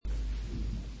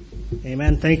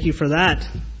Amen. Thank you for that.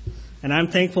 And I'm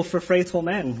thankful for faithful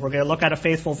men. We're going to look at a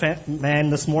faithful man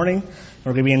this morning.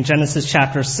 We're going to be in Genesis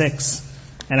chapter 6.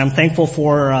 And I'm thankful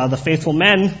for the faithful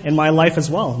men in my life as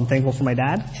well. I'm thankful for my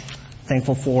dad.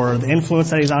 Thankful for the influence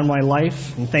that he's on my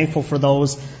life. I'm thankful for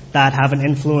those that have an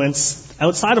influence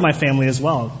outside of my family as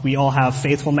well. We all have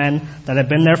faithful men that have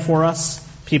been there for us,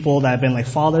 people that have been like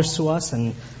fathers to us,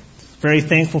 and very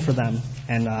thankful for them.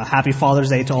 And happy Father's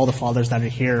Day to all the fathers that are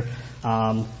here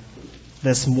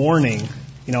this morning.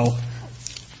 You know,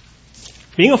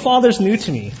 being a father is new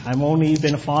to me. I've only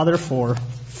been a father for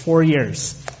 4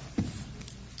 years.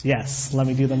 Yes, let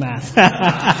me do the math.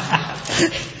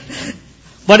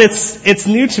 But it's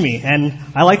new to me, and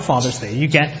I like Father's Day. You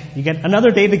get another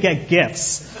day to get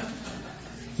gifts.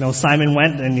 You know, Simon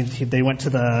went and they went to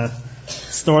the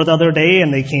store the other day,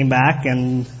 and they came back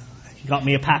and he got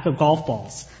me a pack of golf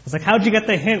balls. I was like, how'd you get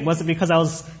the hint? Was it because I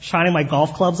was shining my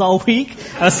golf clubs all week?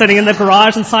 I was sitting in the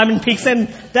garage and Simon peeks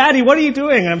in, Daddy, what are you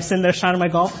doing? And I'm sitting there shining my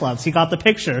golf clubs. He got the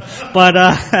picture. But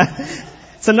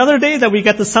it's another day that we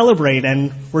get to celebrate,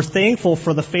 and we're thankful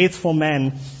for the faithful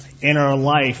men in our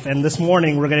life. And this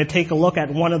morning we're going to take a look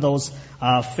at one of those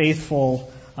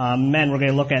faithful men. We're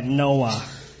going to look at Noah.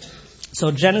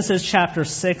 So Genesis chapter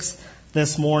 6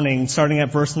 this morning, starting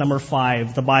at verse number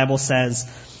 5, the Bible says,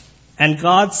 "And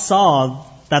God saw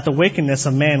that the wickedness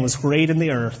of man was great in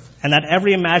the earth, and that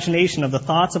every imagination of the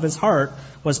thoughts of his heart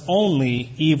was only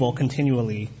evil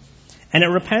continually. And it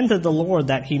repented the Lord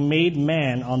that he made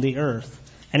man on the earth,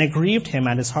 and it grieved him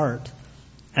at his heart.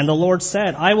 And the Lord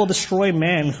said, I will destroy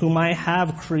man whom I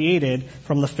have created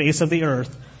from the face of the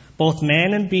earth, both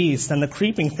man and beast, and the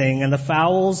creeping thing, and the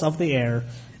fowls of the air,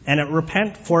 and it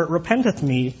repenteth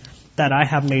me that I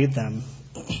have made them.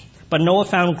 But Noah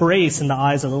found grace in the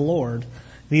eyes of the Lord.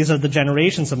 These are the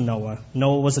generations of Noah.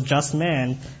 Noah was a just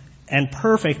man and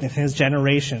perfect in his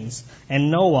generations. And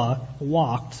Noah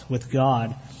walked with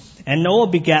God. And Noah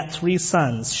begat 3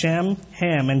 sons, Shem,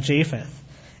 Ham, and Japheth.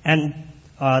 And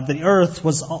the earth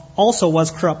was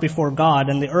corrupt before God,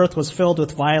 and the earth was filled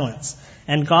with violence.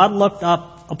 And God looked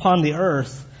up upon the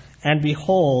earth, and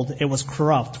behold, it was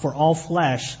corrupt, for all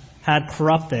flesh had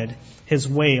corrupted his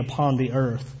way upon the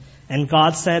earth. And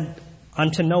God said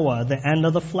unto Noah, the end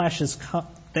of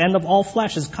all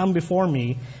flesh is come before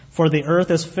me, for the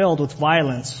earth is filled with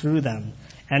violence through them.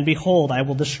 And behold, I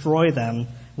will destroy them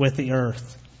with the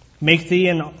earth. Make thee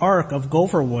an ark of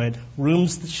gopher wood.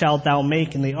 Rooms shalt thou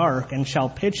make in the ark, and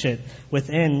shalt pitch it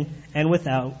within and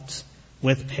without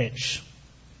with pitch."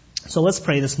 So let's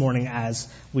pray this morning as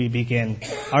we begin.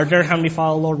 Our dear Heavenly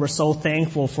Father, Lord, we're so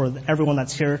thankful for everyone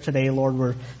that's here today. Lord,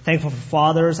 we're thankful for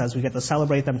fathers as we get to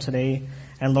celebrate them today.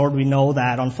 And Lord, we know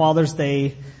that on Father's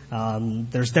Day,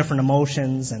 there's different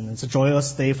emotions, and it's a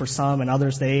joyous day for some, and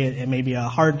others' day it may be a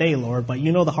hard day, Lord. But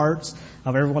you know the hearts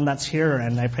of everyone that's here,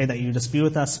 and I pray that you just be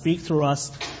with us, speak through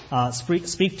us,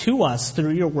 speak to us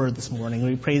through your word this morning.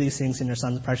 We pray these things in your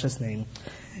Son's precious name.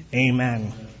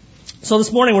 Amen. So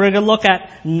this morning we're going to look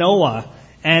at Noah.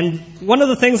 And one of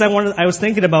the things I was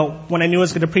thinking about when I knew I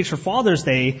was going to preach for Father's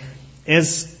Day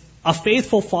is a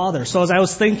faithful father. So as I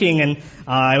was thinking, and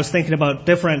I was thinking about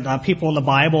different people in the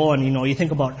Bible, and you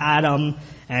think about Adam,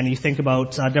 and you think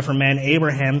about different men,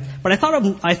 Abraham. But I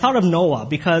thought of Noah,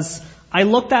 because I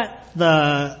looked at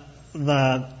the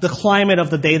climate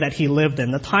of the day that he lived in,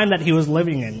 the time that he was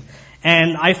living in,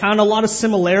 and I found a lot of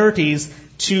similarities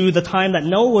to the time that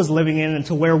Noah was living in and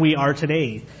to where we are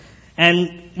today.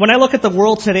 And when I look at the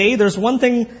world today, if there's one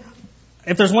thing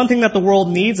that the world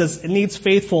needs, it needs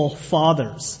faithful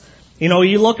fathers.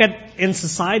 You look at in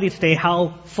society today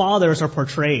how fathers are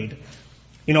portrayed.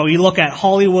 You look at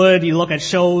Hollywood, you look at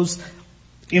shows,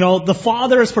 the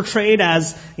father is portrayed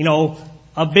as,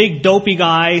 a big dopey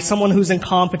guy, someone who's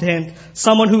incompetent,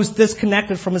 someone who's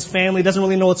disconnected from his family, doesn't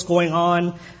really know what's going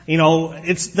on.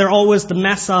 They're always the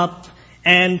mess up.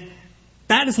 And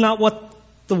that is not what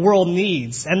the world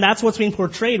needs. And that's what's being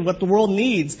portrayed. What the world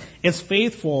needs is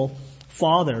faithful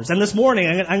fathers. And this morning,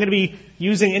 I'm going to be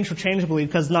using interchangeably,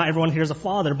 because not everyone here is a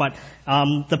father, but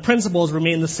the principles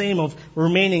remain the same of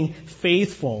remaining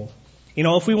faithful.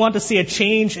 If we want to see a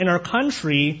change in our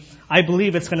country, I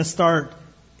believe it's going to start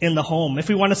in the home. If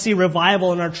we want to see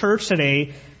revival in our church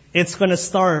today, it's going to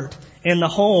start in the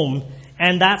home.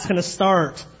 And that's going to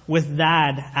start with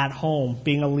dad at home,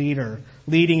 being a leader,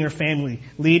 leading your family,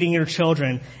 leading your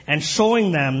children, and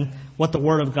showing them what the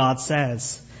Word of God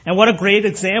says. And what a great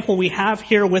example we have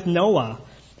here with Noah.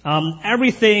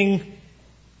 Everything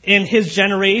in his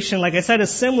generation, like I said, is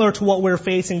similar to what we're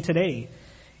facing today.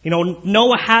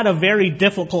 Noah had a very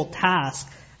difficult task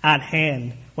at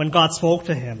hand when God spoke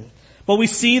to him. But we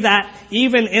see that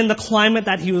even in the climate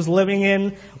that he was living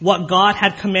in, what God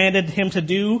had commanded him to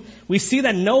do, we see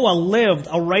that Noah lived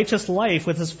a righteous life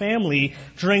with his family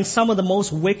during some of the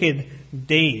most wicked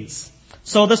days.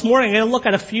 So this morning, I'm going to look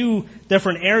at a few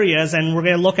different areas, and we're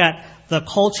going to look at the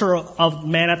culture of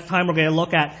man at the time. We're going to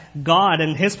look at God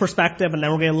and his perspective, and then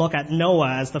we're going to look at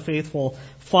Noah as the faithful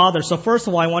father. So first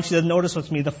of all, I want you to notice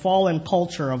with me the fallen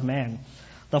culture of man.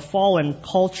 The fallen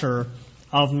culture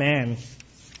of man.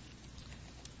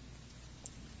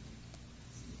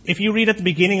 If you read at the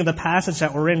beginning of the passage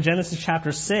that we're in, Genesis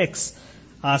chapter 6,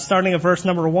 starting at verse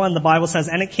number 1, the Bible says,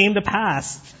 "And it came to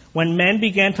pass, when men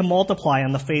began to multiply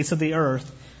on the face of the earth,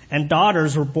 and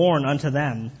daughters were born unto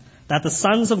them, that the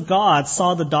sons of God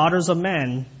saw the daughters of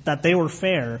men, that they were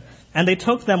fair, and they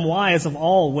took them wives of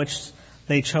all which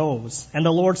they chose. And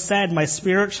the Lord said, My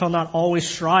spirit shall not always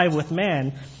strive with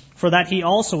man, for that he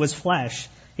also is flesh.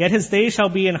 Yet his days shall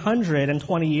be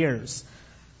 120 years.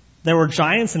 There were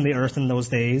giants in the earth in those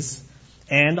days.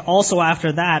 And also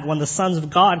after that, when the sons of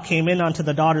God came in unto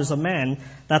the daughters of men,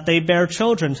 that they bare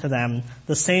children to them,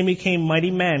 the same became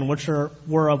mighty men, which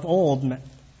were of old,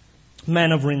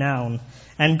 men of renown.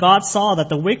 And God saw that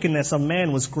the wickedness of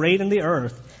man was great in the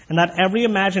earth, and that every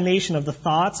imagination of the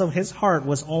thoughts of his heart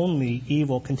was only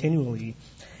evil continually.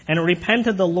 And it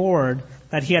repented the Lord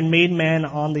that he had made man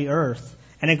on the earth,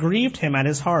 and it grieved him at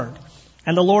his heart.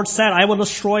 And the Lord said, I will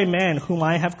destroy man whom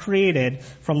I have created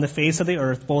from the face of the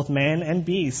earth, both man and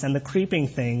beast, and the creeping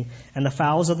thing, and the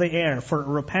fowls of the air, for it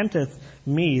repenteth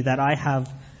me that I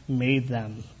have made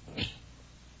them."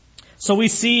 So we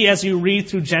see as you read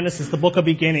through Genesis, the book of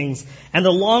beginnings, and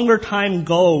the longer time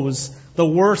goes, the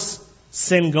worse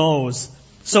sin goes.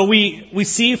 So we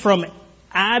see from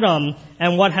Adam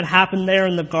and what had happened there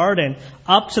in the garden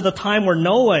up to the time where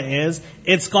Noah is,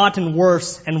 it's gotten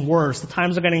worse and worse. The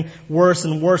times are getting worse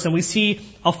and worse, and we see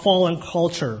a fallen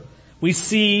culture. We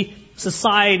see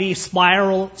society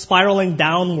spiraling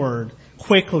downward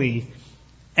quickly.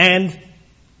 And,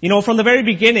 from the very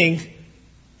beginning,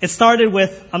 it started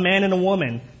with a man and a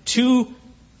woman, two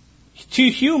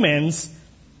humans,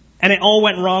 and it all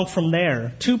went wrong from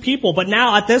there. Two people. But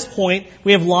now at this point,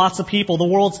 we have lots of people. The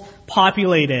world's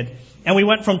populated. And we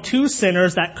went from two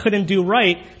sinners that couldn't do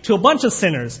right to a bunch of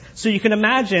sinners. So you can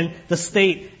imagine the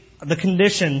state, the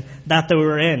condition that they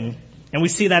were in. And we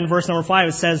see that in verse number 5.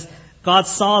 It says, God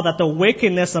saw that the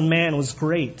wickedness of man was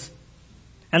great,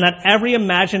 and that every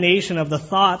imagination of the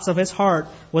thoughts of his heart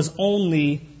was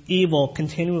only evil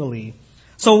continually.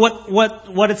 So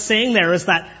what it's saying there is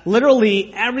that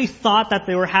literally every thought that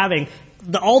they were having,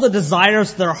 all the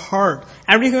desires of their heart,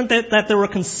 everything that they were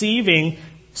conceiving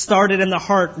started in the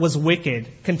heart was wicked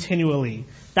continually.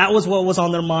 That was what was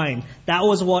on their mind. That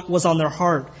was what was on their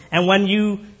heart. And when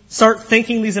you start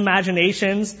thinking these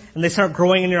imaginations and they start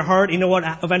growing in your heart, you know what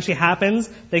eventually happens?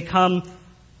 They come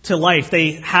to life.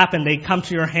 They happen. They come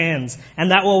to your hands.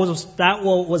 And that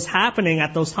what was happening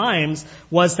at those times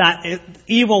was that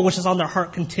evil which is on their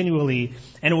heart continually,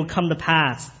 and it would come to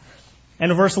pass.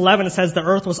 And in verse 11 it says, the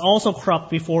earth was also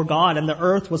corrupt before God, and the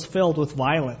earth was filled with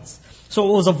violence. So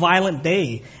it was a violent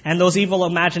day, and those evil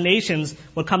imaginations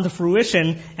would come to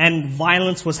fruition, and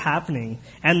violence was happening.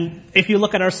 And if you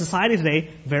look at our society today,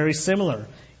 very similar.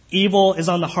 Evil is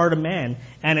on the heart of man,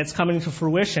 and it's coming to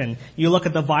fruition. You look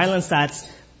at the violence that's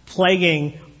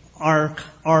plaguing our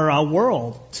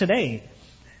world today.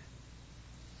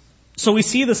 So we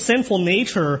see the sinful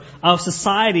nature of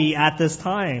society at this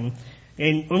time.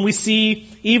 And when we see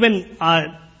even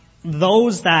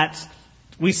those that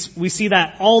we see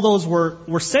that all those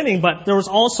were sinning, but there was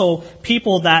also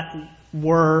people that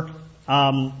were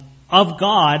of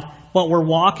God but were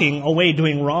walking away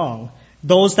doing wrong.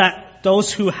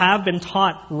 Those who have been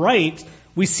taught right,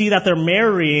 we see that they're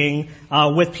marrying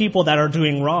with people that are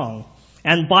doing wrong.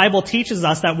 And Bible teaches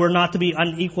us that we're not to be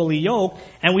unequally yoked,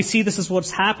 and we see this is what's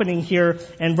happening here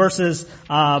in verses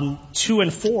 2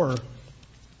 and 4.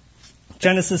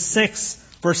 Genesis 6,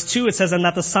 verse 2, it says, and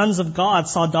that the sons of God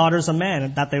saw daughters of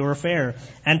men, that they were fair,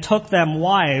 and took them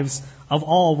wives of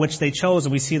all which they chose.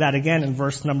 And we see that again in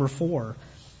verse number 4.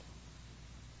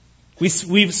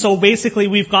 So basically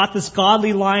we've got this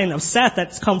godly line of Seth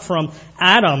that's come from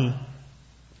Adam.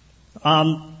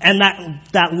 And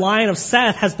that line of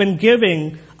Seth has been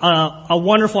giving a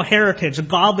wonderful heritage, a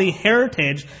godly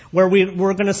heritage, where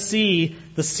we're going to see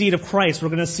the seed of Christ. We're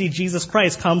going to see Jesus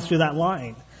Christ come through that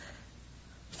line.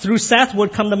 Through Seth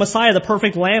would come the Messiah, the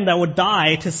perfect Lamb that would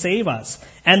die to save us.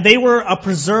 And they were a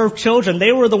preserved children.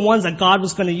 They were the ones that God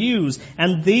was going to use.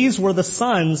 And these were the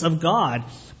sons of God.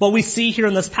 But we see here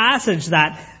in this passage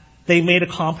that they made a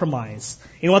compromise.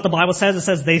 You know what the Bible says? It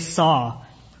says they saw.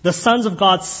 The sons of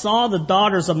God saw the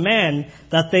daughters of men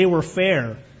that they were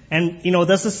fair. And,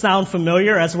 does this sound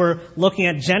familiar as we're looking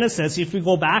at Genesis? If we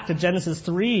go back to Genesis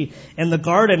 3 in the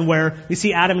garden where we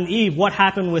see Adam and Eve, what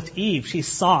happened with Eve?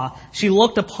 She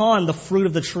looked upon the fruit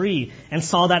of the tree and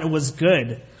saw that it was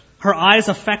good. Her eyes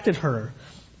affected her.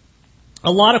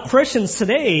 A lot of Christians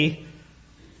today,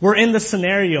 we're in this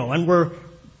scenario and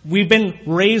we've been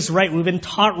raised right, we've been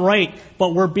taught right,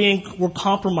 but we're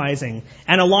compromising.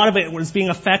 And a lot of it was being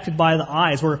affected by the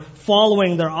eyes. We're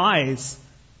following their eyes.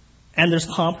 And there's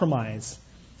compromise.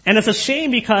 And it's a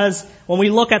shame because when we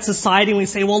look at society and we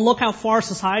say, well, look how far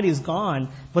society has gone.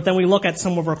 But then we look at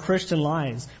some of our Christian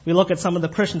lives. We look at some of the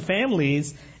Christian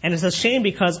families. And it's a shame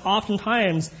because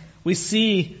oftentimes we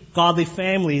see godly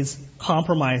families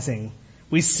compromising.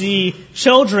 We see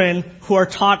children who are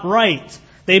taught right.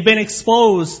 They've been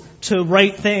exposed to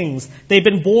right things. They've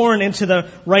been born into the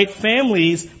right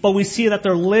families, but we see that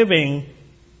they're living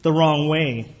the wrong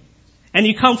way. And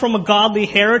you come from a godly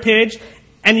heritage,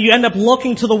 and you end up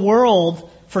looking to the world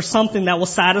for something that will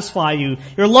satisfy you.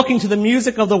 You're looking to the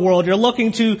music of the world. You're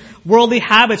looking to worldly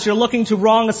habits. You're looking to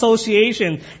wrong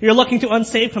association. You're looking to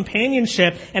unsafe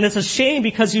companionship. And it's a shame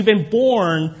because you've been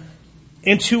born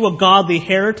into a godly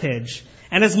heritage.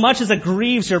 And as much as it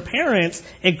grieves your parents,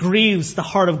 it grieves the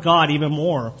heart of God even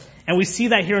more. And we see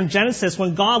that here in Genesis.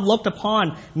 When God looked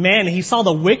upon man and he saw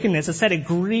the wickedness, it said it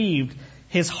grieved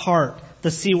his heart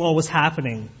to see what was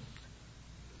happening.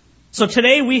 So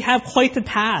today we have quite the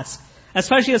task.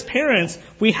 Especially as parents,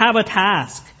 we have a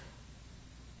task.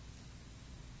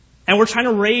 And we're trying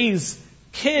to raise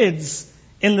kids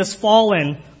in this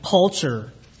fallen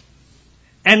culture.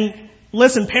 And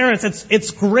listen, parents,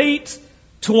 it's great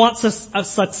to want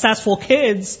successful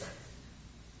kids,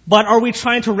 but are we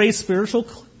trying to raise spiritual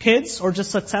kids or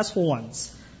just successful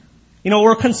ones?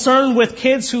 We're concerned with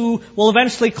kids who will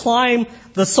eventually climb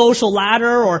the social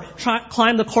ladder or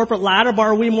climb the corporate ladder, but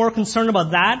are we more concerned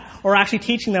about that or actually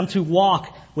teaching them to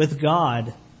walk with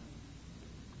God?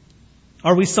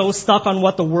 Are we so stuck on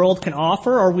what the world can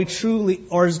offer,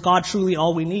 or is God truly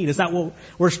all we need? Is that what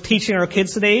we're teaching our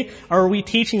kids today? Or are we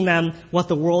teaching them what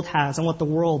the world has and what the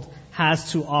world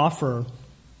has to offer?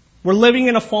 We're living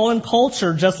in a fallen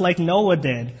culture just like Noah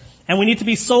did. And we need to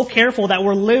be so careful that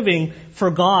we're living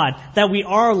for God, that we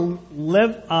are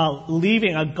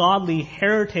leaving a godly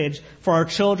heritage for our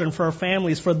children, for our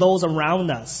families, for those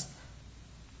around us.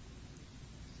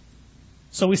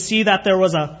 So we see that there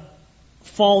was a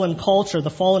fallen culture,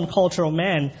 the fallen culture of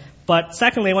man. But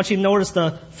secondly, I want you to notice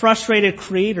the frustrated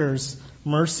Creator's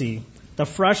mercy. The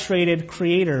frustrated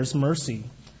Creator's mercy.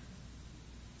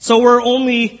 So we're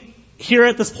only here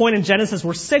at this point in Genesis,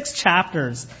 we're 6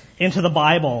 chapters into the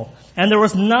Bible. And there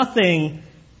was nothing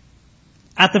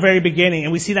at the very beginning.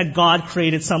 And we see that God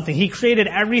created something. He created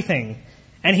everything.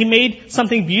 And He made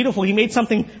something beautiful. He made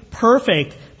something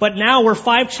perfect. But now we're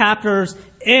 5 chapters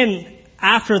in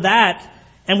after that.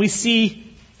 And we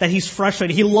see that He's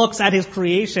frustrated. He looks at His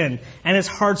creation and His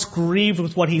heart's grieved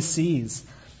with what He sees.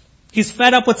 He's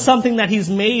fed up with something that He's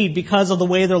made because of the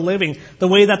way they're living, the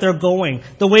way that they're going,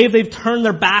 the way they've turned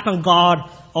their back on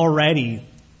God already.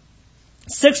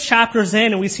 6 chapters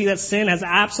in, and we see that sin has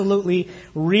absolutely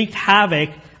wreaked havoc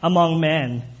among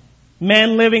men.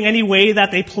 Men living any way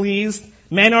that they pleased.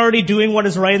 Men already doing what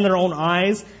is right in their own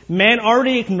eyes. Men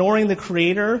already ignoring the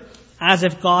Creator as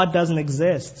if God doesn't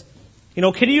exist.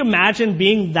 Can you imagine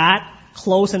being that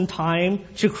close in time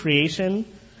to creation?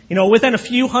 Within a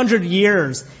few hundred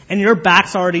years, and your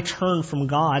back's already turned from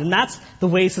God. And that's the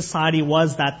way society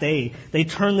was that day. They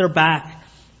turned their back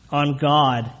on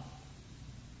God.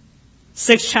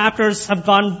 6 chapters have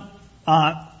gone,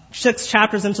 6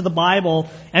 chapters into the Bible,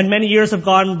 and many years have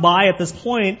gone by at this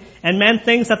point, and men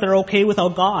think that they're okay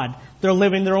without God. They're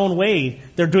living their own way.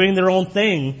 They're doing their own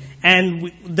thing. And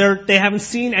they haven't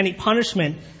seen any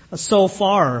punishment so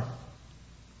far.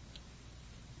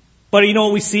 But you know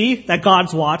what we see? That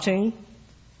God's watching.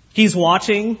 He's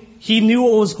watching. He knew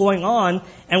what was going on,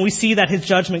 and we see that His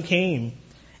judgment came.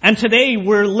 And today,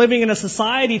 we're living in a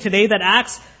society today that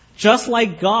acts just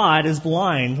like God is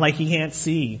blind, like He can't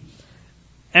see.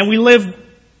 And we live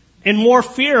in more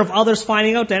fear of others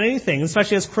finding out than anything,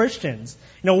 especially as Christians.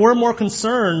 We're more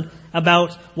concerned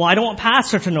about, well, I don't want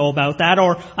Pastor to know about that,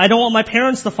 or I don't want my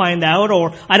parents to find out,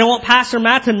 or I don't want Pastor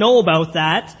Matt to know about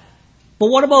that. But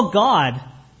what about God?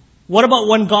 What about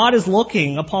when God is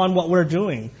looking upon what we're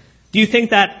doing? Do you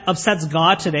think that upsets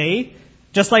God today?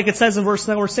 Just like it says in verse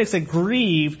number 6, it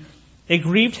grieved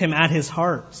Him at His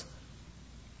heart.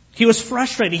 He was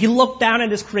frustrated. He looked down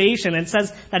at his creation and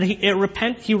says that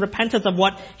he repented of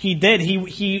what he did.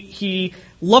 He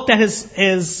looked at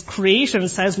his creation and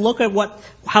says, look at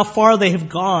how far they have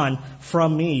gone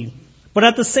from me. But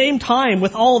at the same time,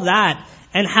 with all that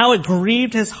and how it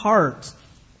grieved his heart,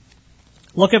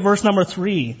 look at verse number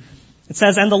 3. It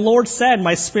says, and the Lord said,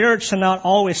 my spirit shall not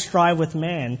always strive with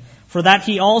man, for that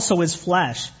he also is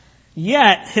flesh.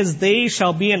 Yet his days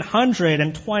shall be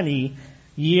 120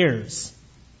 years.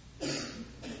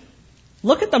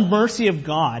 Look at the mercy of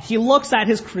God. He looks at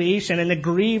his creation and it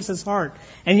grieves his heart.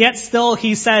 And yet still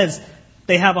he says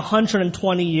they have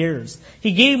 120 years.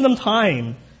 He gave them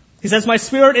time. He says, my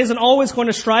spirit isn't always going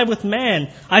to strive with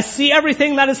man. I see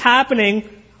everything that is happening.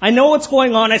 I know what's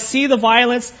going on. I see the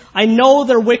violence. I know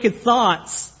their wicked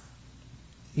thoughts.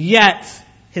 Yet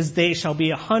his days shall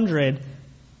be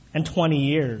 120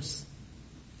 years.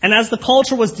 And as the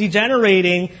culture was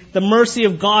degenerating, the mercy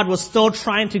of God was still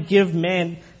trying to give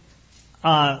man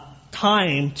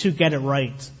time to get it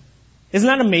right. Isn't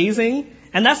that amazing?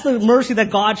 And that's the mercy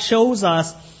that God shows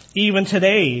us even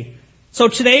today. So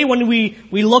today when we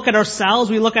look at ourselves,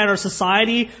 we look at our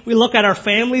society, we look at our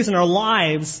families and our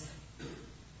lives,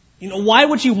 why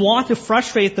would you want to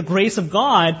frustrate the grace of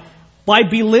God by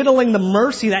belittling the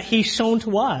mercy that He's shown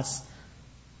to us?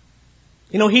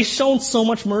 He's shown so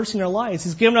much mercy in our lives.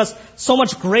 He's given us so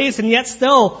much grace, and yet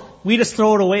still we just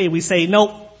throw it away. We say,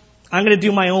 nope, I'm going to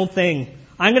do my own thing.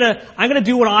 I'm going to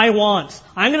do what I want.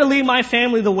 I'm going to lead my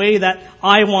family the way that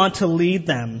I want to lead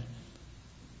them.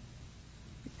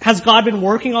 Has God been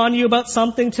working on you about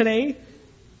something today? It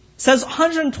says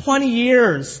 120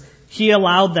 years He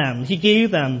allowed them. He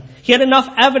gave them. He had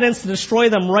enough evidence to destroy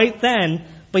them right then,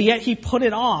 but yet He put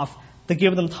it off to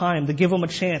give them time, to give them a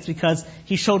chance, because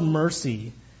He showed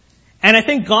mercy. And I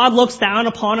think God looks down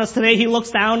upon us today. He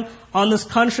looks down on this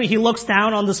country. He looks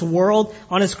down on this world,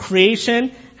 on His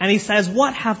creation, and He says,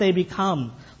 what have they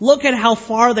become? Look at how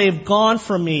far they've gone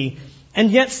from me.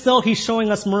 And yet still He's showing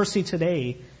us mercy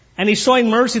today. And He's showing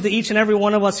mercy to each and every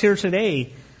one of us here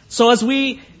today. So as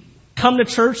we come to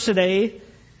church today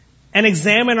and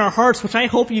examine our hearts, which I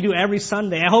hope you do every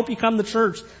Sunday. I hope you come to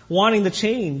church wanting to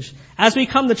change. As we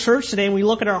come to church today and we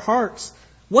look at our hearts,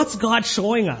 what's God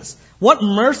showing us? What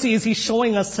mercy is He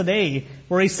showing us today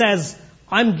where He says,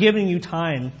 I'm giving you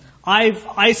time.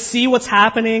 I see what's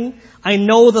happening. I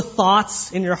know the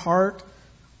thoughts in your heart.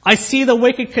 I see the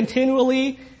wicked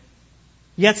continually,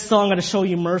 yet still I'm going to show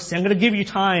you mercy. I'm going to give you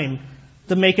time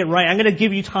to make it right. I'm going to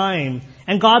give you time.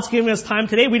 And God's giving us time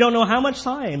today. We don't know how much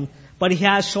time, but He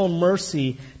has shown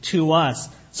mercy to us.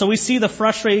 So we see the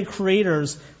frustrated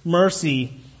Creator's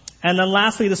mercy. And then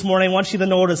lastly this morning, I want you to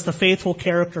notice the faithful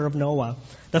character of Noah.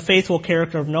 The faithful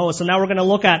character of Noah. So now we're going to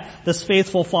look at this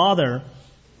faithful father.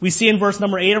 We see in verse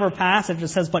number 8 of our passage, it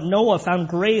says, but Noah found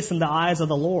grace in the eyes of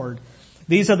the Lord.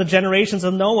 These are the generations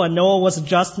of Noah. Noah was a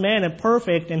just man and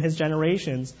perfect in his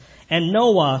generations. And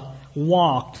Noah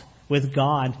walked with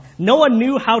God. Noah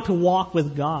knew how to walk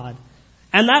with God.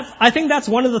 And I think that's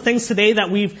one of the things today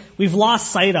that we've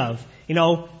lost sight of.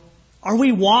 Are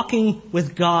we walking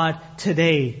with God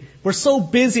today? We're so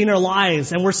busy in our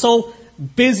lives and we're so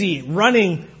busy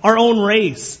running our own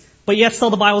race. But yet still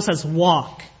the Bible says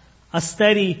walk. A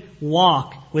steady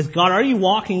walk with God. Are you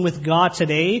walking with God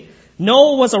today?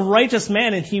 Noah was a righteous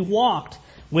man and he walked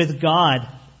with God.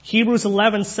 Hebrews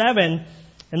 11:7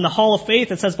 in the Hall of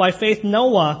Faith, it says, by faith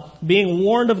Noah, being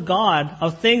warned of God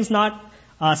of things not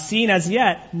seen as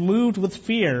yet, moved with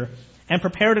fear, and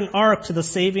prepared an ark to the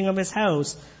saving of his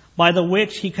house, by the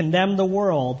which he condemned the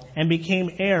world and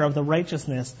became heir of the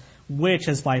righteousness which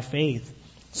is by faith.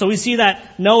 So we see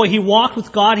that Noah, he walked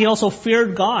with God. He also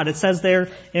feared God. It says there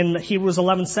in Hebrews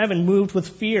 11:7, moved with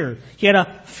fear. He had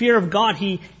a fear of God.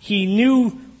 He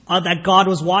knew that God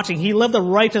was watching. He lived a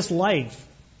righteous life.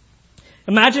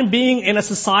 Imagine being in a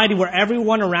society where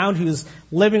everyone around you is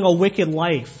living a wicked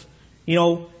life.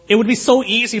 It would be so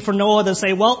easy for Noah to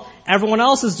say, well, everyone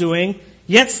else is doing,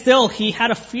 yet still he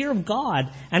had a fear of God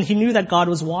and he knew that God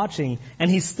was watching and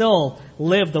he still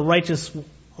lived the righteous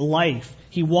life.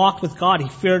 He walked with God. He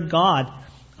feared God.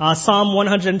 Psalm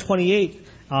 128,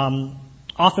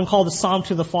 often called the Psalm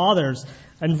to the Fathers.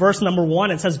 In verse number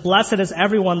 1, it says, blessed is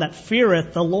everyone that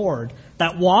feareth the Lord,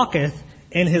 that walketh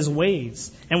in His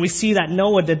ways. And we see that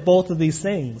Noah did both of these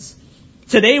things.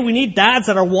 Today we need dads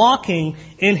that are walking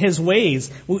in His ways.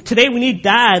 Today we need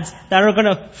dads that are going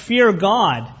to fear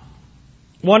God.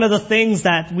 One of the things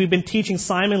that we've been teaching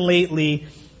Simon lately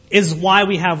is why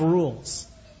we have rules.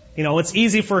 It's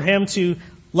easy for him to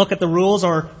look at the rules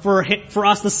or for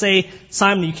us to say,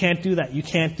 Simon, you can't do that, you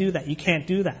can't do that, you can't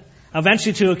do that.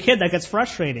 Eventually to a kid that gets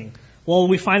frustrating. Well,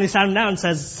 we finally sat him down and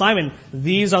says, Simon,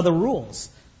 these are the rules.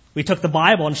 We took the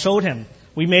Bible and showed him.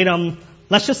 We made him,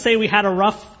 let's just say we had a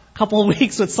rough couple of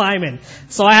weeks with Simon.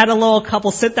 So I had a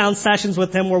couple sit-down sessions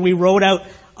with him where we wrote out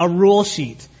a rule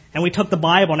sheet. And we took the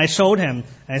Bible and I showed him.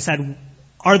 And I said,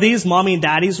 are these mommy and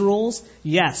daddy's rules?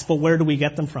 Yes, but where do we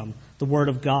get them from? The Word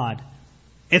of God.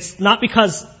 It's not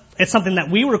because it's something that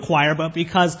we require, but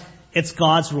because it's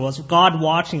God's rules. God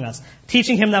watching us.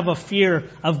 Teaching him to have a fear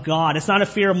of God. It's not a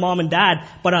fear of mom and dad,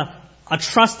 but a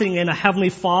trusting in a Heavenly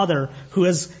Father who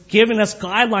has given us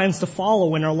guidelines to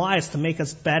follow in our lives to make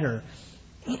us better.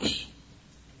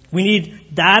 We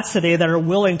need dads today that are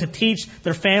willing to teach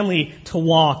their family to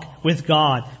walk with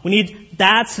God. We need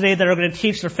dads today that are going to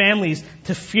teach their families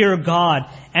to fear God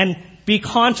and be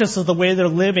conscious of the way they're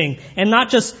living and not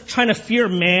just trying to fear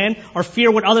man or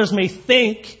fear what others may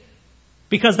think,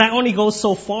 because that only goes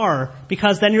so far,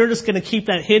 because then you're just going to keep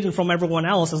that hidden from everyone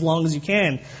else as long as you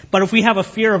can. But if we have a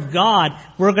fear of God,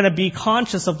 we're going to be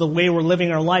conscious of the way we're living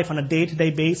our life on a day-to-day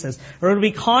basis. We're going to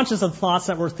be conscious of the thoughts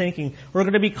that we're thinking. We're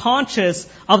going to be conscious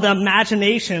of the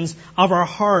imaginations of our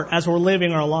heart as we're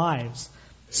living our lives.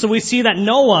 So we see that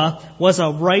Noah was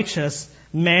a righteous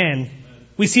man.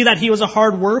 We see that he was a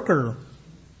hard worker.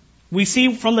 We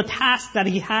see from the task that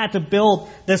he had to build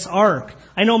this ark.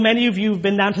 I know many of you have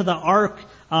been down to the ark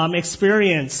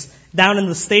experience down in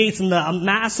the States and the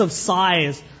massive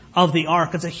size of the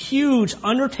ark. It's a huge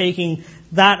undertaking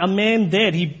that a man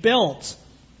did. He built.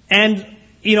 And,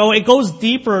 it goes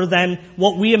deeper than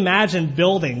what we imagine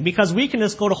building, because we can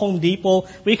just go to Home Depot,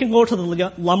 we can go to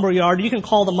the lumber yard, you can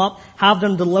call them up, have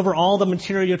them deliver all the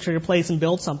material to your place and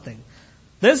build something.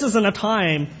 This isn't a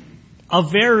time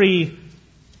of very,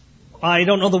 I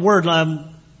don't know the word,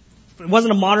 it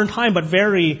wasn't a modern time, but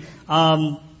very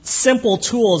simple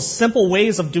tools, simple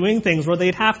ways of doing things where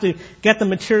they'd have to get the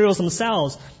materials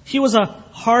themselves. He was a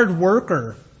hard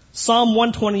worker. Psalm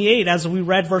 128, as we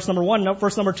read verse number 1,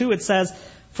 verse number 2, it says,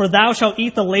 "For thou shalt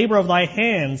eat the labor of thy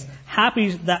hands,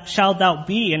 happy that shalt thou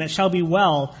be, and it shall be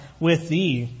well with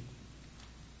thee."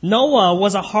 Noah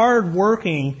was a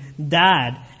hard-working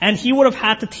dad, and he would have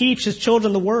had to teach his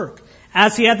children to work.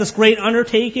 As he had this great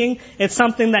undertaking, it's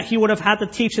something that he would have had to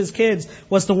teach his kids,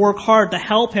 was to work hard, to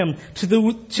help him to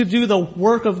do the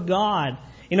work of God.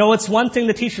 It's one thing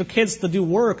to teach your kids to do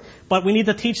work, but we need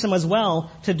to teach them as well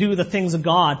to do the things of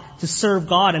God, to serve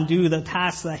God and do the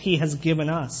tasks that he has given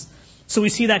us. So we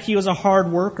see that he was a hard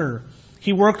worker.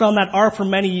 He worked on that ark for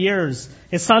many years.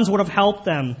 His sons would have helped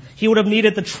them. He would have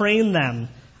needed to train them.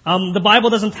 The Bible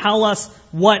doesn't tell us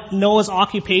what Noah's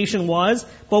occupation was,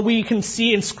 but we can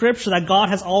see in Scripture that God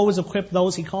has always equipped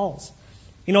those he calls.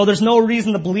 There's no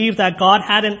reason to believe that God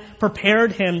hadn't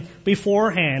prepared him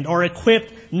beforehand or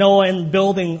equipped Noah in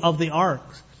building of the ark.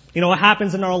 It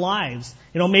happens in our lives.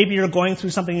 Maybe you're going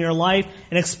through something in your life,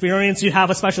 an experience, you have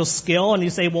a special skill, and you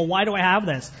say, well, why do I have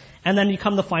this? And then you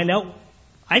come to find out,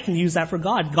 I can use that for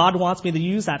God. God wants me to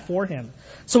use that for him.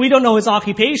 So we don't know his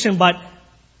occupation, but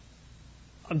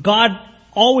God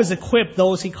always equipped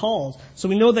those he calls. So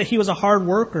we know that he was a hard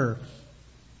worker.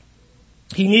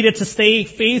 He needed to stay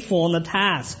faithful in the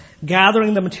task,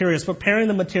 gathering the materials, preparing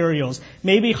the materials,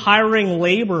 maybe hiring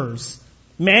laborers,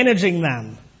 managing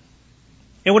them.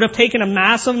 It would have taken a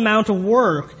massive amount of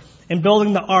work in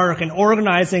building the ark and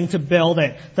organizing to build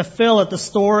it, to fill it, to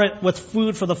store it with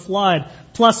food for the flood.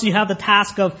 Plus you have the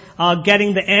task of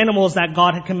getting the animals that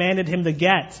God had commanded him to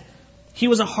get. He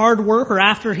was a hard worker.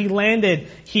 After he landed,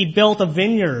 he built a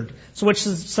vineyard, so which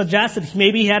suggested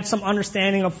maybe he had some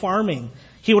understanding of farming.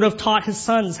 He would have taught his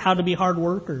sons how to be hard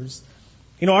workers.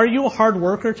 Are you a hard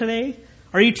worker today?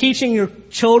 Are you teaching your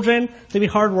children to be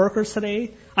hard workers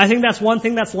today? I think that's one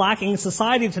thing that's lacking in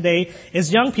society today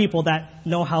is young people that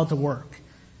know how to work.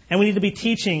 And we need to be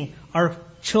teaching our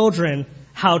children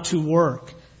how to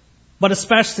work, but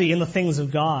especially in the things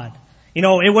of God.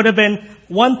 It would have been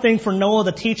one thing for Noah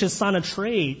to teach his sons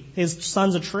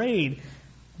a trade.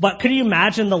 But could you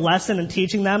imagine the lesson in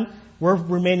teaching them? We're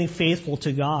remaining faithful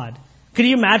to God. Could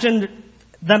you imagine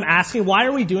them asking, why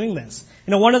are we doing this?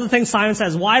 One of the things Simon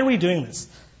says, why are we doing this?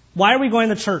 Why are we going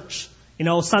to church?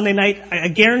 Sunday night, I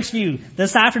guarantee you,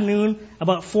 this afternoon,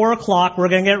 about 4 o'clock, we're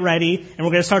going to get ready, and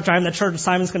we're going to start driving to church.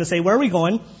 Simon's going to say, where are we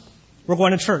going? We're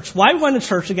going to church. Why are we going to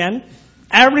church again?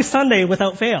 Every Sunday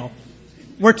without fail.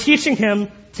 We're teaching him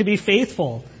to be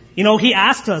faithful. He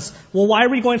asked us, well, why are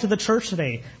we going to the church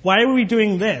today? Why are we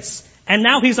doing this? And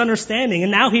now he's understanding.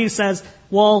 And now he says,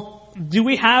 well, do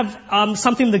we have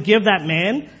something to give that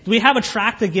man? Do we have a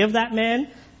tract to give that man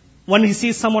when he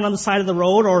sees someone on the side of the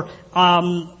road? Or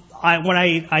when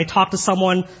I talk to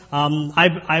someone,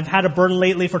 I've had a burden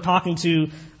lately for talking to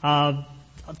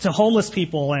to homeless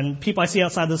people and people I see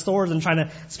outside the stores and trying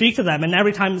to speak to them. And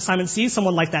every time Simon sees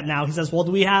someone like that now, he says, well,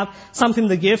 do we have something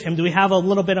to give him? Do we have a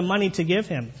little bit of money to give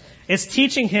him? It's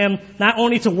teaching him not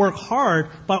only to work hard,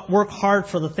 but work hard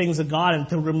for the things of God and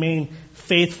to remain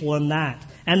faithful in that.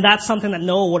 And that's something that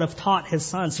Noah would have taught his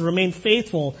sons, to remain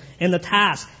faithful in the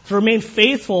task, to remain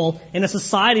faithful in a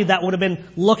society that would have been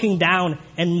looking down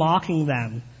and mocking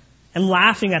them and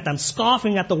laughing at them,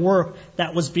 scoffing at the work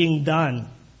that was being done.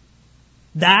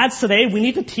 Dads today, we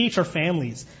need to teach our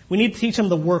families. We need to teach them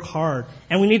to work hard.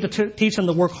 And we need to teach them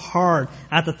to work hard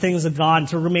at the things of God and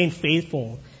to remain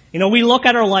faithful. We look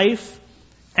at our life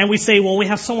and we say, well, we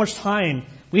have so much time.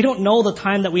 We don't know the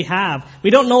time that we have. We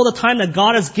don't know the time that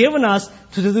God has given us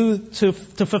to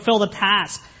fulfill the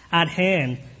task at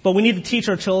hand. But we need to teach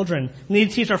our children. We need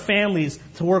to teach our families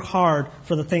to work hard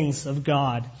for the things of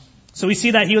God. So we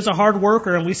see that he was a hard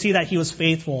worker and we see that he was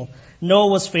faithful.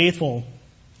 Noah was faithful.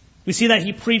 We see that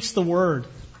he preached the word.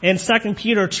 In 2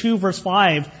 Peter 2 verse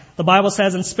 5, the Bible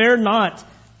says, and spare not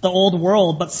the old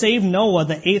world, but save Noah,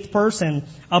 the eighth person,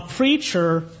 a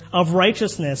preacher of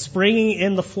righteousness, bringing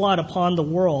in the flood upon the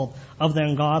world of the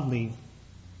ungodly.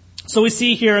 So we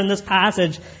see here in this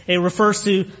passage, it refers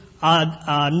to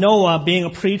Noah being a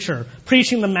preacher,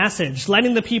 preaching the message,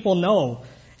 letting the people know.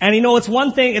 And it's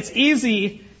one thing, it's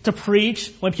easy to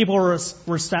preach when people are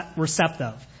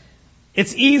receptive.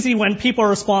 It's easy when people are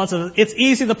responsive. It's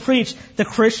easy to preach to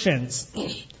Christians.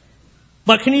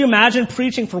 But can you imagine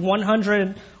preaching for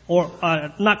 100 or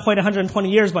not quite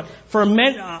 120 years, but for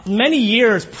many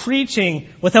years preaching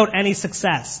without any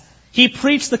success? He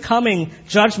preached the coming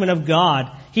judgment of God.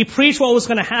 He preached what was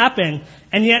going to happen,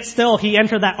 and yet still he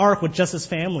entered that ark with just his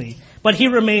family. But he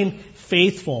remained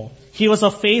faithful. He was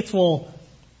a faithful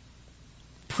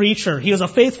preacher. He was a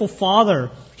faithful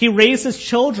father. He raised his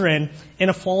children in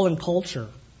a fallen culture.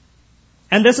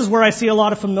 And this is where I see a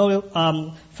lot of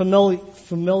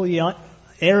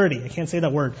familiarity. I can't say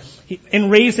that word. In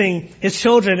raising his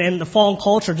children in the fallen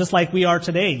culture just like we are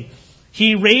today.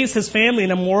 He raised his family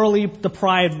in a morally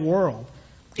deprived world.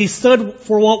 He stood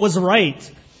for what was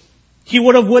right. He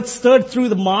would have withstood through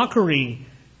the mockery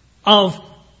of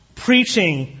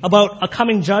preaching about a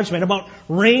coming judgment, about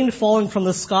rain falling from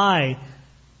the sky,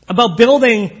 about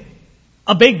building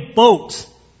a big boat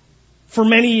for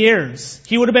many years.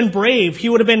 He would have been brave. He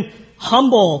would have been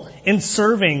humble in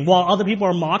serving while other people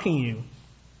are mocking you.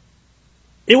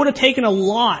 It would have taken a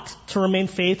lot to remain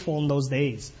faithful in those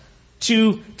days.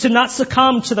 To not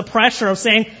succumb to the pressure of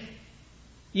saying,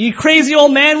 you crazy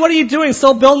old man, what are you doing?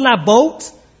 Still building that boat?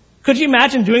 Could you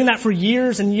imagine doing that for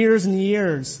years and years and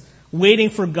years,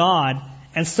 waiting for God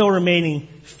and still remaining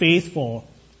faithful?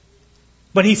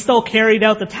 But he still carried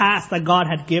out the task that God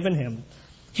had given him.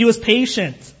 He was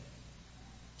patient.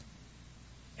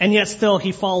 And yet still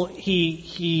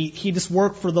he just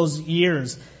worked for those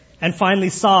years and finally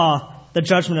saw the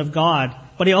judgment of God.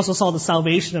 But he also saw the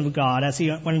salvation of God as he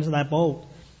went into that boat.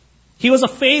 He was a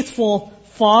faithful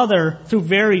father through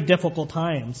very difficult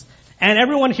times. And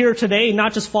everyone here today,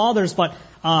 not just fathers, but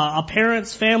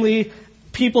parents, family,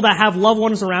 people that have loved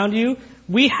ones around you,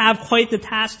 we have quite the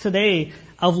task today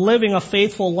of living a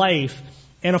faithful life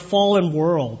in a fallen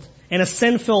world, in a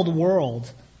sin-filled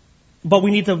world. But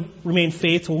we need to remain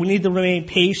faithful. We need to remain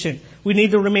patient. We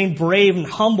need to remain brave and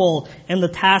humble in the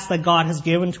task that God has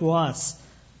given to us.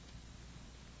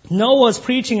 Noah was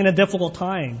preaching in a difficult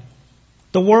time.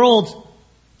 The world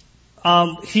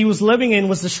he was living in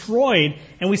was destroyed,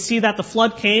 and we see that the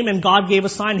flood came and God gave a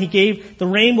sign. He gave the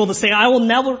rainbow to say, I will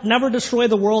never destroy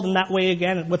the world in that way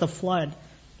again with a flood.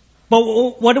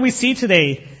 But what do we see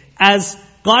today? As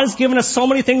God has given us so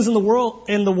many things in the world,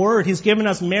 in the Word. He's given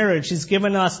us marriage. He's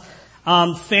given us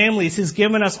families. He's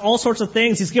given us all sorts of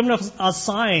things. He's given us a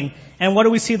sign. And what do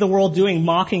we see the world doing?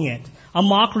 Mocking it. A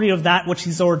mockery of that which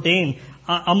He's ordained.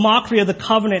 A mockery of the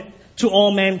covenant to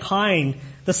all mankind.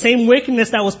 The same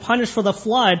wickedness that was punished for the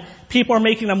flood, people are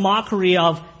making a mockery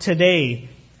of today.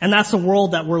 And that's the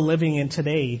world that we're living in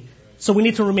today. So we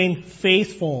need to remain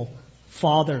faithful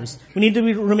fathers. We need to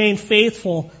remain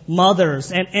faithful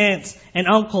mothers and aunts and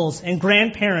uncles and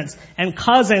grandparents and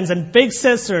cousins and big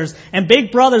sisters and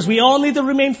big brothers. We all need to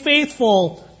remain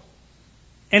faithful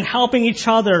in helping each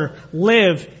other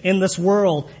live in this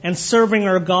world and serving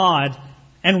our God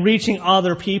and reaching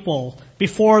other people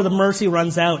before the mercy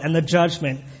runs out and the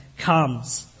judgment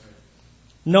comes.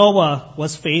 Noah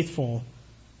was faithful.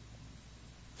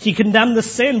 He condemned the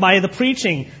sin by the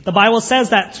preaching. The Bible says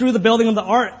that through the building of the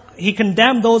ark, he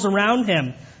condemned those around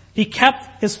him. He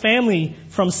kept his family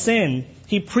from sin.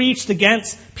 He preached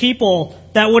against people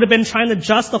that would have been trying to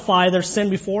justify their sin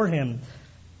before him.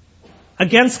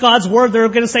 Against God's word, they're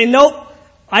going to say, nope,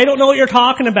 I don't know what you're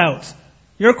talking about.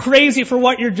 You're crazy for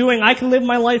what you're doing. I can live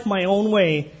my life my own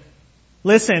way.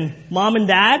 Listen, mom and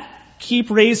dad, keep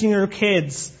raising your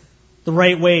kids the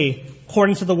right way,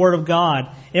 according to the Word of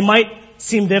God. It might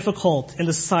seem difficult in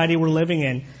the society we're living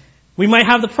in. We might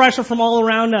have the pressure from all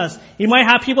around us. You might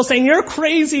have people saying, you're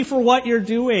crazy for what you're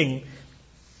doing.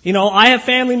 I have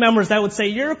family members that would say,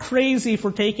 you're crazy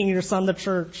for taking your son to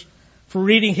church, for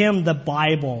reading him the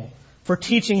Bible, for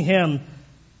teaching him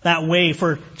that way,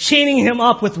 for chaining him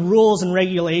up with rules and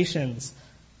regulations.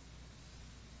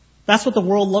 That's what the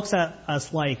world looks at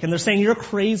us like. And they're saying, you're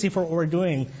crazy for what we're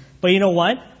doing. But you know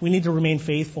what? We need to remain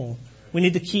faithful. We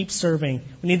need to keep serving.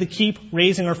 We need to keep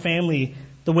raising our family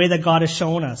the way that God has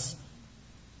shown us.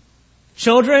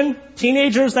 Children,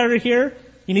 teenagers that are here,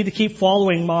 you need to keep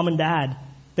following mom and dad.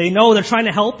 They know they're trying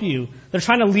to help you. They're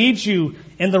trying to lead you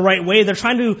in the right way. They're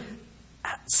trying to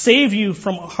save you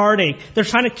from heartache. They're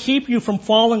trying to keep you from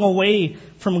falling away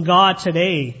from God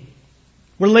today.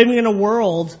 We're living in a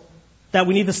world that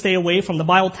we need to stay away from. The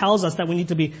Bible tells us that we need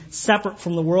to be separate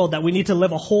from the world, that we need to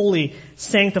live a holy,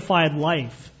 sanctified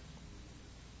life.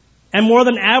 And more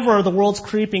than ever, the world's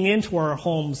creeping into our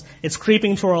homes. It's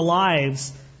creeping into our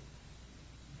lives.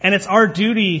 And it's our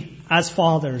duty as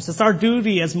fathers, it's our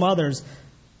duty as mothers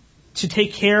to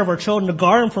take care of our children, to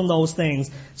guard them from those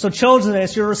things. So children,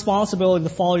 it's your responsibility to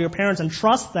follow your parents and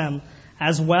trust them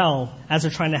as well as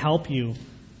they're trying to help you.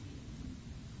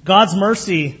 God's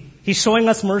mercy, He's showing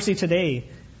us mercy today.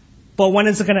 But when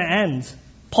is it going to end?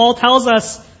 Paul tells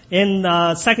us in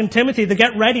 2 Timothy to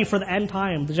get ready for the end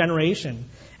time, the generation.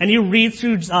 And you read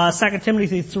through 2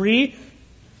 Timothy 3,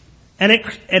 and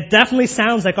it definitely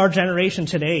sounds like our generation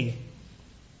today.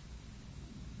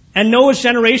 And Noah's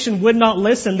generation would not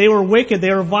listen. They were wicked.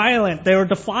 They were violent. They were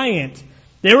defiant.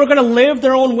 They were going to live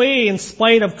their own way in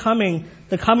spite of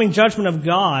the coming judgment of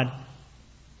God.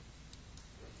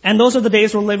 And those are the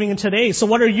days we're living in today. So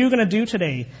what are you going to do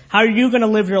today? How are you going to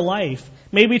live your life?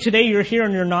 Maybe today you're here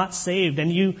and you're not saved,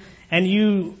 and you're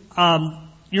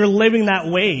living that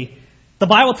way. The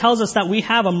Bible tells us that we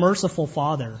have a merciful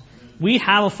Father. We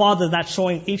have a Father that's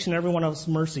showing each and every one of us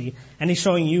mercy, and He's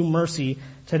showing you mercy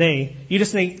today. You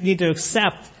just need to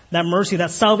accept that mercy, that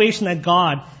salvation that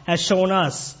God has shown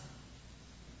us.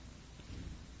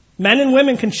 Men and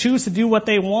women can choose to do what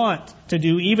they want to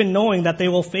do, even knowing that they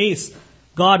will face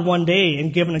God one day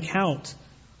and give an account.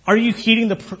 Are you heeding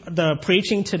the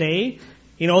preaching today?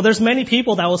 There's many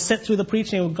people that will sit through the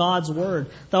preaching of God's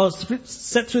Word. That will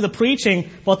sit through the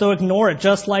preaching, but they'll ignore it,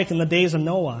 just like in the days of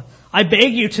Noah. I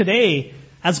beg you today,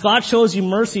 as God shows you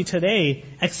mercy today,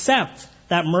 accept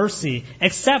that mercy.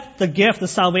 Accept the gift, the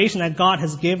salvation that God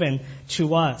has given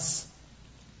to us.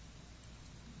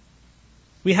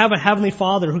 We have a Heavenly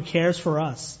Father who cares for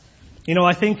us.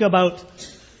 I think about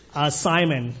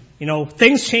Simon.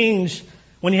 Things change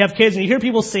when you have kids, and you hear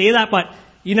people say that, but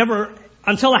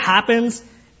until it happens,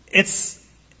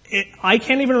 I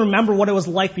can't even remember what it was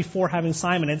like before having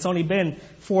Simon. It's only been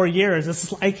 4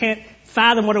 years. I can't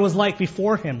fathom what it was like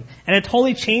before him. And it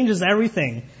totally changes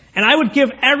everything. And I would give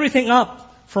everything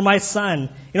up for my son.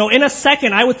 In a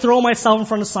second, I would throw myself in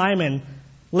front of Simon,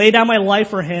 lay down my life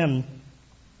for him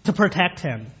to protect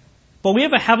him. But we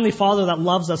have a Heavenly Father that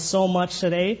loves us so much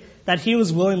today that He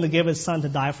was willing to give His Son to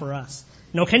die for us.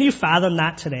 Can you fathom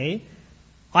that today?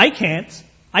 I can't.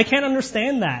 I can't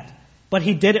understand that. But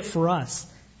He did it for us.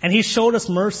 And He showed us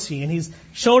mercy, and He's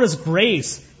showed us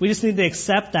grace. We just need to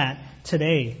accept that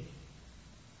today.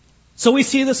 So we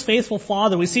see this faithful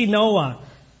Father. We see Noah.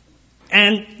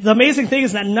 And the amazing thing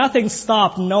is that nothing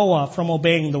stopped Noah from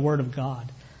obeying the Word of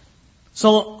God.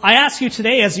 So I ask you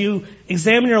today, as you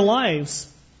examine your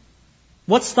lives,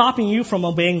 what's stopping you from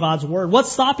obeying God's Word?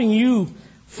 What's stopping you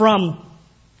from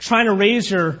trying to raise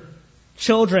your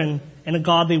children in a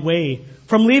godly way?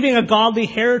 From leaving a godly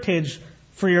heritage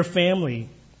for your family?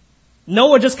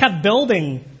 Noah just kept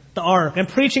building the ark and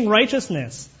preaching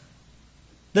righteousness.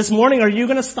 This morning, are you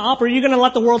going to stop? Are you going to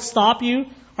let the world stop you?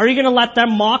 Are you going to let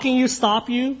them mocking you stop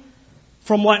you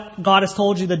from what God has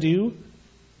told you to do?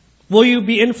 Will you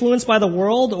be influenced by the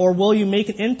world, or will you make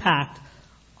an impact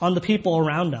on the people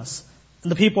around us,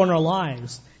 and the people in our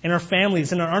lives, in our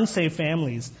families, in our unsaved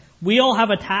families? We all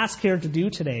have a task here to do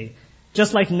today,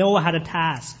 just like Noah had a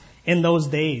task in those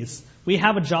days. We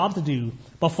have a job to do,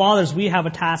 but fathers, we have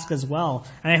a task as well.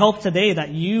 And I hope today that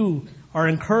you are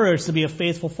encouraged to be a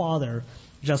faithful father,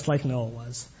 just like Noah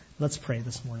was. Let's pray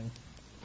this morning.